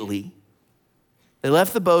immediately they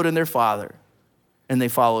left the boat and their father, and they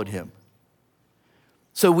followed him.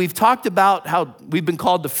 So we've talked about how we've been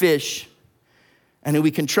called to fish, and that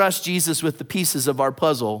we can trust Jesus with the pieces of our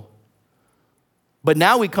puzzle. But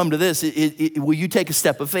now we come to this, will you take a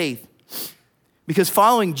step of faith? Because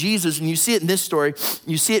following Jesus, and you see it in this story,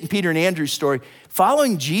 you see it in Peter and Andrew's story,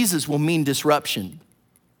 following Jesus will mean disruption.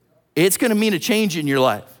 It's gonna mean a change in your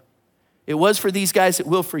life. It was for these guys, it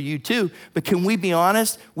will for you too. But can we be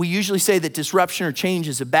honest? We usually say that disruption or change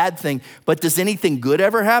is a bad thing, but does anything good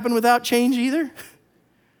ever happen without change either?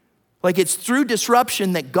 Like it's through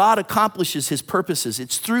disruption that God accomplishes his purposes.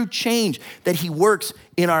 It's through change that he works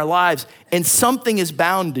in our lives. And something is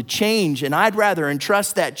bound to change. And I'd rather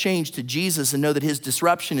entrust that change to Jesus and know that his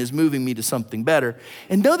disruption is moving me to something better.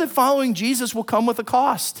 And know that following Jesus will come with a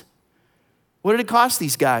cost. What did it cost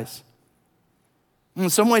these guys? In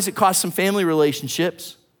some ways it cost some family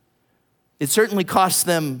relationships. It certainly cost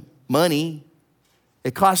them money.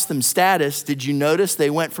 It cost them status. Did you notice they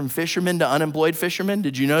went from fishermen to unemployed fishermen?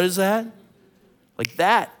 Did you notice that? Like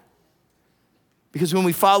that. Because when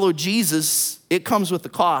we follow Jesus, it comes with the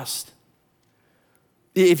cost.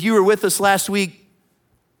 If you were with us last week,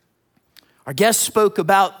 our guest spoke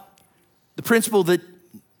about the principle that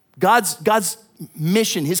God's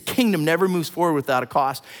mission, his kingdom never moves forward without a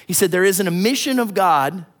cost. He said there isn't a mission of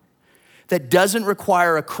God that doesn't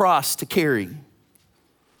require a cross to carry.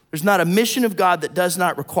 There's not a mission of God that does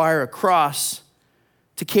not require a cross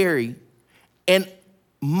to carry. And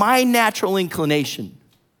my natural inclination,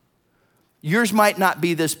 yours might not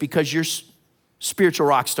be this because you're spiritual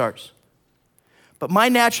rock stars, but my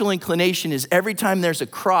natural inclination is every time there's a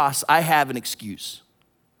cross, I have an excuse.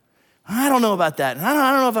 I don't know about that. And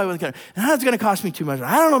I don't know if I would, and it's going to cost me too much.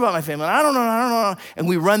 I don't know about my family. I don't know. And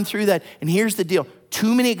we run through that. And here's the deal.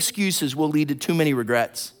 Too many excuses will lead to too many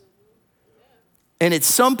regrets. And at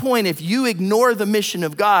some point, if you ignore the mission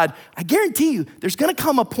of God, I guarantee you, there's gonna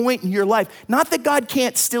come a point in your life, not that God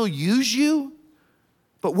can't still use you,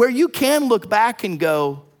 but where you can look back and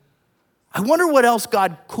go, I wonder what else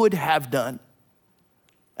God could have done.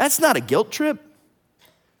 That's not a guilt trip.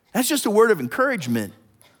 That's just a word of encouragement.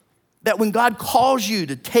 That when God calls you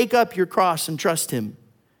to take up your cross and trust him,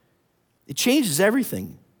 it changes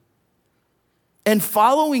everything. And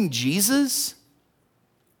following Jesus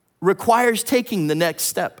requires taking the next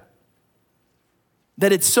step.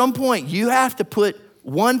 That at some point you have to put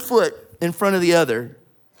one foot in front of the other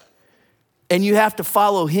and you have to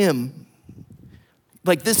follow him.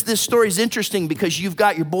 Like this story is interesting because you've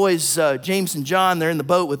got your boys, James and John, they're in the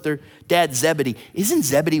boat with their dad, Zebedee. Isn't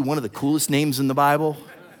Zebedee one of the coolest names in the Bible?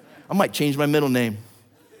 I might change my middle name.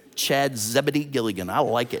 Chad Zebedee Gilligan, I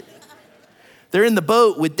like it. They're in the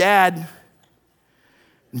boat with dad,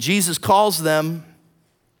 and Jesus calls them.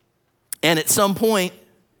 And at some point,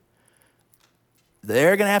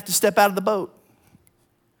 they're gonna have to step out of the boat.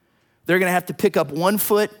 They're gonna have to pick up one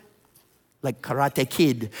foot, like Karate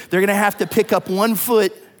Kid. They're gonna have to pick up one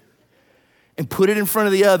foot and put it in front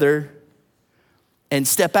of the other and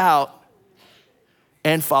step out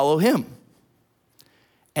and follow him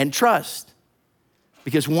and trust.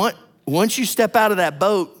 Because once you step out of that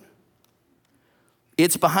boat,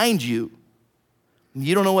 it's behind you.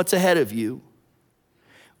 You don't know what's ahead of you.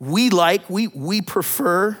 We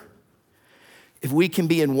prefer if we can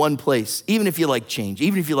be in one place, even if you like change,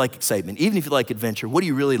 even if you like excitement, even if you like adventure. What do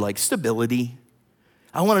you really like? Stability.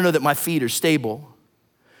 I want to know that my feet are stable.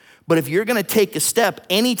 But if you're going to take a step,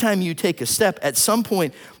 anytime you take a step, at some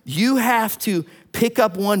point, you have to pick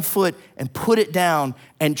up one foot and put it down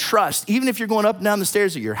and trust. Even if you're going up and down the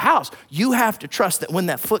stairs of your house, you have to trust that when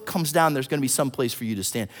that foot comes down, there's going to be some place for you to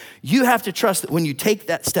stand. You have to trust that when you take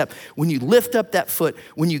that step, when you lift up that foot,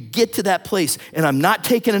 when you get to that place, and I'm not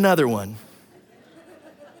taking another one,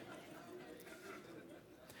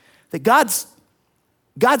 that God's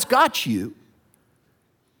got you.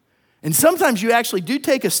 And sometimes you actually do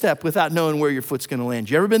take a step without knowing where your foot's gonna land.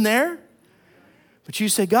 You ever been there? But you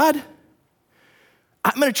say, God,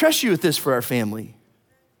 I'm gonna trust you with this for our family.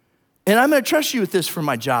 And I'm gonna trust you with this for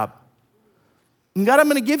my job. And God, I'm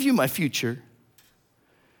gonna give you my future.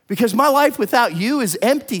 Because my life without you is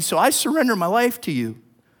empty, so I surrender my life to you.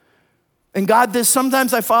 And God, this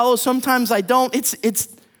sometimes I follow, sometimes I don't. It's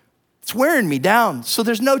wearing me down, so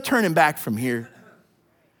there's no turning back from here.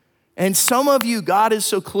 And some of you, God is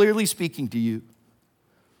so clearly speaking to you.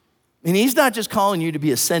 And he's not just calling you to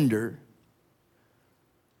be a sender.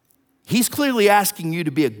 He's clearly asking you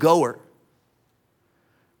to be a goer.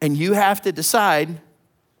 And you have to decide,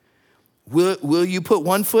 will you put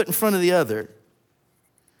one foot in front of the other?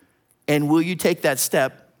 And will you take that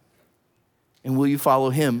step? And will you follow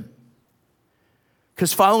him?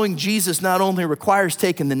 Because following Jesus not only requires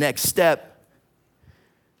taking the next step,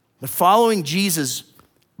 but following Jesus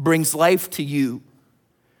brings life to you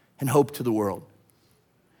and hope to the world.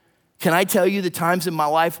 Can I tell you the times in my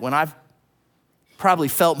life when I've probably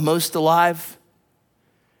felt most alive?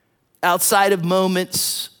 Outside of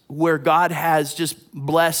moments where God has just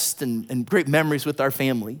blessed and great memories with our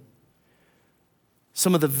family,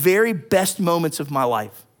 some of the very best moments of my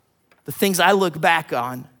life, the things I look back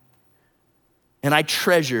on and I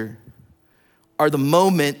treasure, are the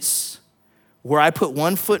moments where I put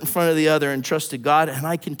one foot in front of the other and trusted God. And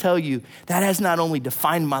I can tell you, that has not only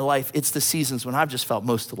defined my life, it's the seasons when I've just felt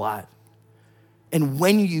most alive. And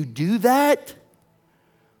when you do that,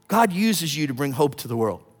 God uses you to bring hope to the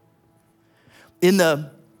world. In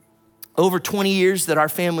the over 20 years that our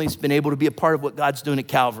family's been able to be a part of what God's doing at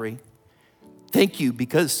Calvary, thank you,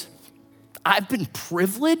 because I've been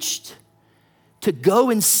privileged to go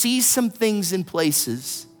and see some things in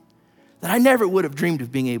places that I never would have dreamed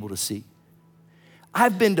of being able to see.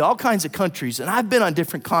 I've been to all kinds of countries, and I've been on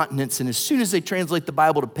different continents, and as soon as they translate the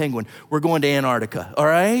Bible to Penguin, we're going to Antarctica, all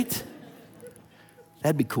right?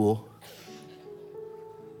 That'd be cool.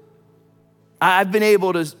 I've been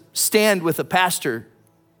able to stand with a pastor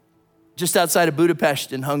just outside of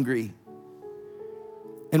Budapest in Hungary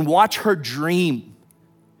and watch her dream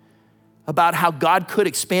about how God could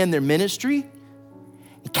expand their ministry,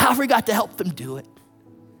 and Calvary got to help them do it.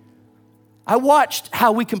 I watched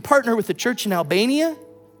how we can partner with the church in Albania,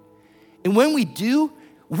 and when we do,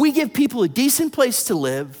 we give people a decent place to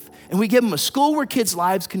live, and we give them a school where kids'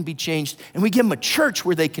 lives can be changed, and we give them a church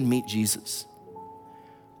where they can meet Jesus.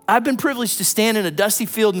 I've been privileged to stand in a dusty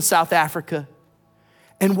field in South Africa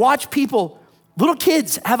and watch people, little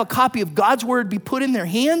kids, have a copy of God's word be put in their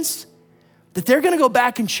hands that they're gonna go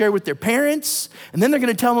back and share with their parents, and then they're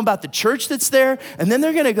gonna tell them about the church that's there, and then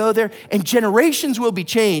they're gonna go there, and generations will be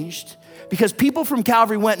changed because people from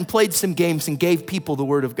Calvary went and played some games and gave people the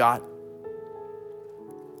word of God.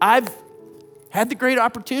 I've had the great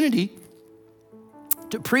opportunity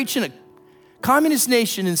to preach in a communist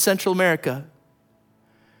nation in Central America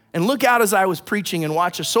and look out as I was preaching and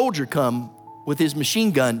watch a soldier come with his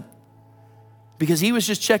machine gun because he was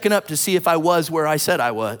just checking up to see if I was where I said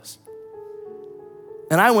I was.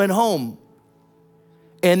 And I went home,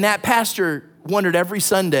 and that pastor wondered every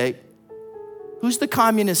Sunday, who's the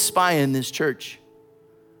communist spy in this church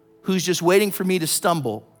who's just waiting for me to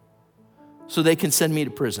stumble so they can send me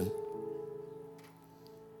to prison?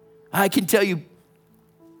 I can tell you,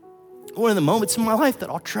 one of the moments in my life that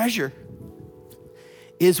I'll treasure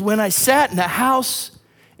is when I sat in a house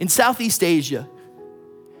in Southeast Asia,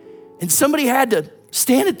 and somebody had to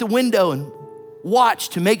stand at the window and watch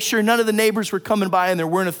to make sure none of the neighbors were coming by and there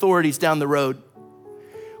weren't authorities down the road.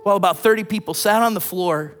 While about 30 people sat on the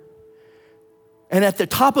floor and at the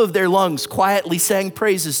top of their lungs quietly sang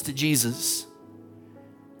praises to Jesus.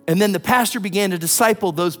 And then the pastor began to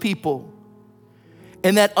disciple those people.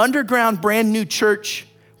 And that underground brand new church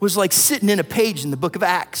was like sitting in a page in the book of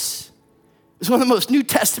Acts. It was one of the most New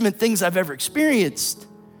Testament things I've ever experienced.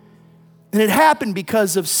 And it happened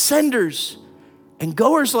because of senders and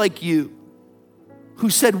goers like you who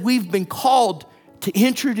said, we've been called to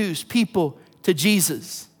introduce people to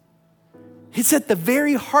Jesus. It's at the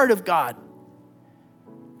very heart of God.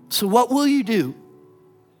 So what will you do?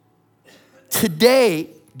 Today,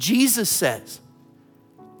 Jesus says,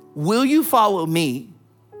 will you follow me?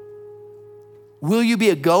 Will you be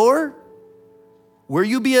a goer? Will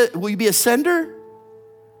you be a sender?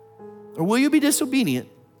 Or will you be disobedient?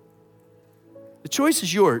 The choice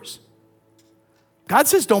is yours. God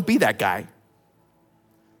says don't be that guy.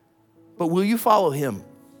 But will you follow him?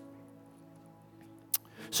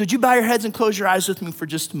 So would you bow your heads and close your eyes with me for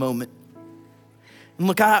just a moment? And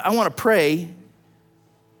look, I want to pray.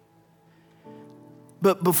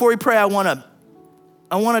 But before we pray, I want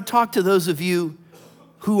to talk to those of you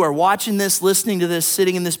who are watching this, listening to this,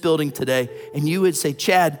 sitting in this building today, and you would say,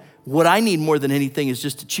 Chad, what I need more than anything is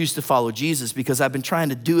just to choose to follow Jesus because I've been trying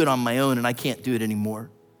to do it on my own and I can't do it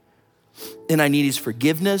anymore. And I need his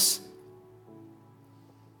forgiveness.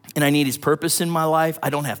 And I need his purpose in my life. I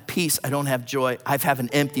don't have peace. I don't have joy. I have an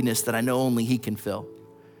emptiness that I know only he can fill.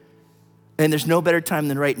 And there's no better time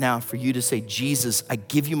than right now for you to say, Jesus, I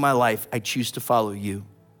give you my life. I choose to follow you.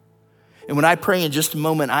 And when I pray in just a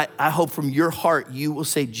moment, I hope from your heart you will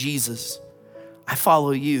say, Jesus, I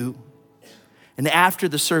follow you. And after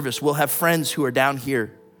the service, we'll have friends who are down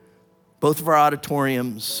here, both of our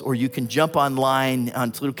auditoriums, or you can jump online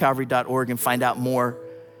on ToledoCalvary.org and find out more.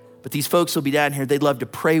 But these folks will be down here. They'd love to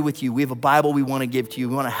pray with you. We have a Bible we want to give to you.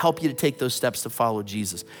 We want to help you to take those steps to follow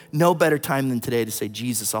Jesus. No better time than today to say,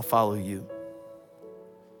 Jesus, I'll follow you.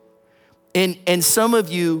 And some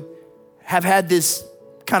of you have had this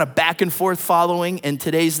kind of back and forth following, and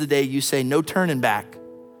today's the day you say, no turning back.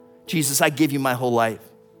 Jesus, I give you my whole life.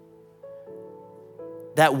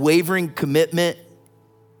 That wavering commitment,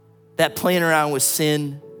 that playing around with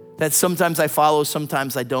sin, that sometimes I follow,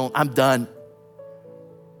 sometimes I don't, I'm done.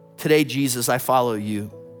 Today, Jesus, I follow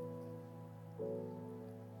you.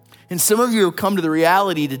 And some of you have come to the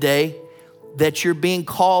reality today that you're being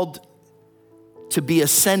called to be a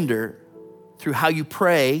sender through how you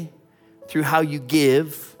pray, through how you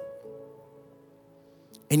give,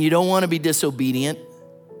 and you don't want to be disobedient.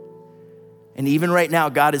 And even right now,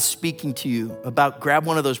 God is speaking to you about grab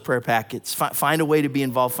one of those prayer packets, find a way to be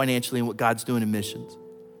involved financially in what God's doing in missions.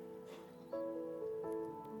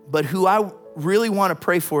 But who I really want to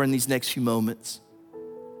pray for in these next few moments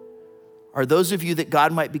are those of you that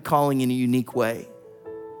God might be calling in a unique way.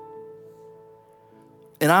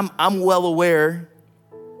 And I'm well aware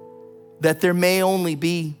that there may only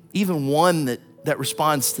be even one that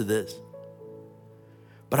responds to this.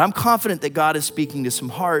 But I'm confident that God is speaking to some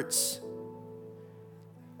hearts.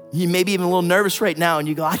 You may be even a little nervous right now and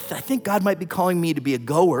you go, I think God might be calling me to be a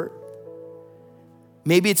goer.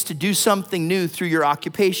 Maybe it's to do something new through your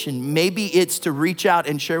occupation. Maybe it's to reach out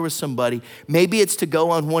and share with somebody. Maybe it's to go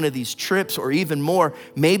on one of these trips or even more.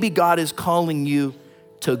 Maybe God is calling you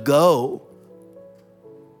to go,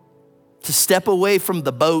 to step away from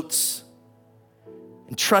the boats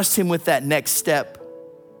and trust him with that next step.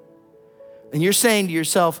 And you're saying to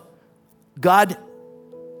yourself, God,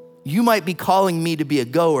 you might be calling me to be a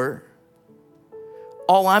goer.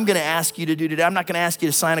 All I'm gonna ask you to do today, I'm not gonna ask you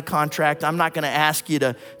to sign a contract. I'm not gonna ask you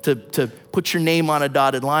to put your name on a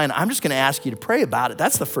dotted line. I'm just gonna ask you to pray about it.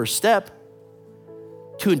 That's the first step.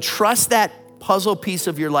 To entrust that puzzle piece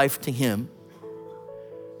of your life to him.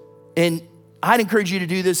 And I'd encourage you to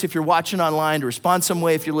do this if you're watching online, to respond some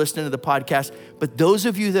way if you're listening to the podcast. But those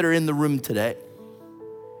of you that are in the room today,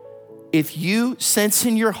 if you sense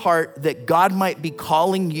in your heart that God might be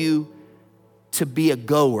calling you to be a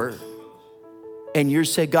goer, and you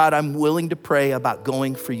say, God, I'm willing to pray about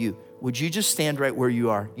going for you, would you just stand right where you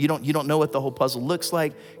are? You don't know what the whole puzzle looks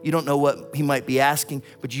like. You don't know what he might be asking,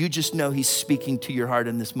 but you just know he's speaking to your heart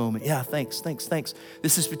in this moment. Yeah, thanks.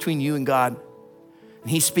 This is between you and God,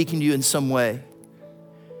 and he's speaking to you in some way.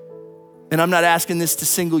 And I'm not asking this to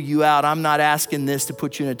single you out. I'm not asking this to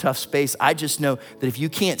put you in a tough space. I just know that if you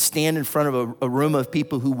can't stand in front of a room of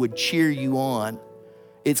people who would cheer you on,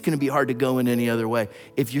 it's gonna be hard to go in any other way.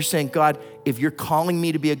 If you're saying, God, if you're calling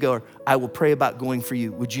me to be a goer, I will pray about going for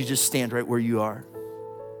you. Would you just stand right where you are?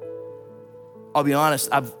 I'll be honest,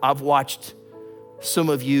 I've watched some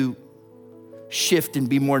of you shift and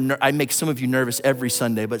be more, I make some of you nervous every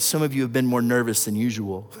Sunday, but some of you have been more nervous than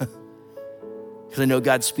usual. Because I know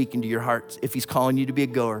God's speaking to your hearts. If he's calling you to be a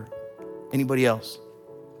goer, anybody else?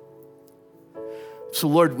 So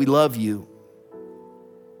Lord, we love you.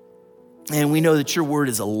 And we know that your word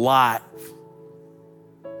is alive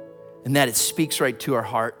and that it speaks right to our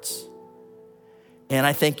hearts. And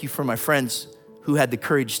I thank you for my friends who had the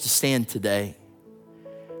courage to stand today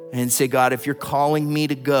and say, God, if you're calling me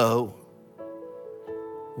to go,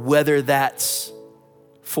 whether that's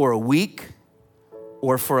for a week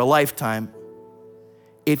or for a lifetime,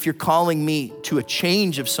 if you're calling me to a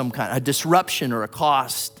change of some kind, a disruption or a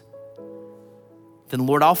cost, then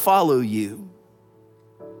Lord, I'll follow you.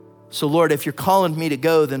 So Lord, if you're calling me to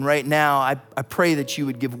go, then right now I pray that you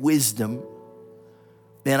would give wisdom.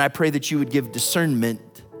 And I pray that you would give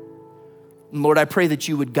discernment. And Lord, I pray that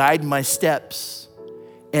you would guide my steps.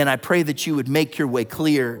 And I pray that you would make your way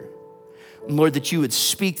clear. And Lord, that you would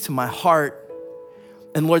speak to my heart.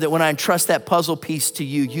 And Lord, that when I entrust that puzzle piece to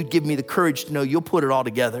you, you'd give me the courage to know you'll put it all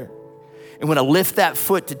together. And when I lift that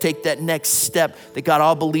foot to take that next step, that God,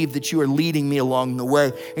 I'll believe that you are leading me along the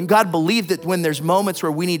way. And God, believe that when there's moments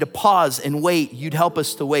where we need to pause and wait, you'd help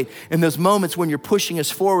us to wait. And those moments when you're pushing us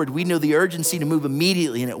forward, we know the urgency to move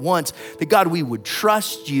immediately and at once, that God, we would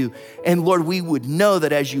trust you. And Lord, we would know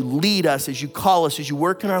that as you lead us, as you call us, as you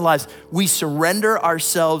work in our lives, we surrender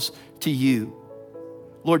ourselves to you.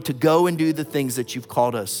 Lord, to go and do the things that you've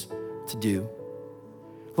called us to do.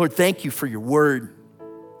 Lord, thank you for your word.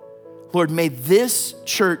 Lord, may this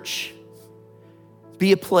church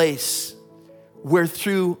be a place where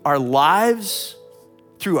through our lives,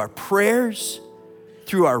 through our prayers,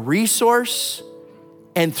 through our resource,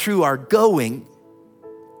 and through our going,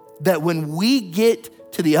 that when we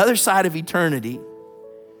get to the other side of eternity,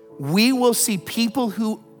 we will see people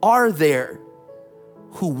who are there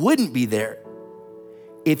who wouldn't be there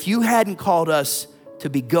if you hadn't called us to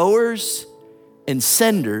be goers and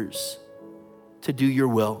senders to do your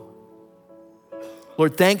will.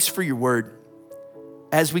 Lord, thanks for your word.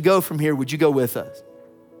 As we go from here, would you go with us?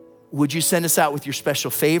 Would you send us out with your special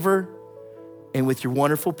favor and with your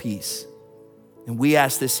wonderful peace? And we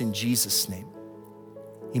ask this in Jesus' name.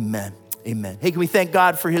 Amen. Amen. Hey, can we thank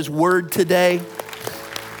God for his word today?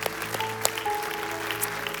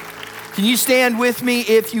 Can you stand with me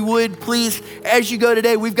if you would, please? As you go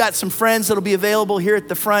today, we've got some friends that'll be available here at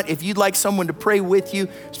the front. If you'd like someone to pray with you,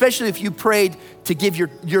 especially if you prayed to give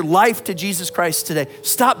your life to Jesus Christ today,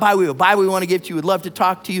 stop by. We have a Bible we want to give to you. We'd love to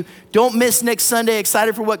talk to you. Don't miss next Sunday.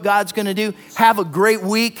 Excited for what God's going to do. Have a great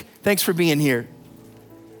week. Thanks for being here.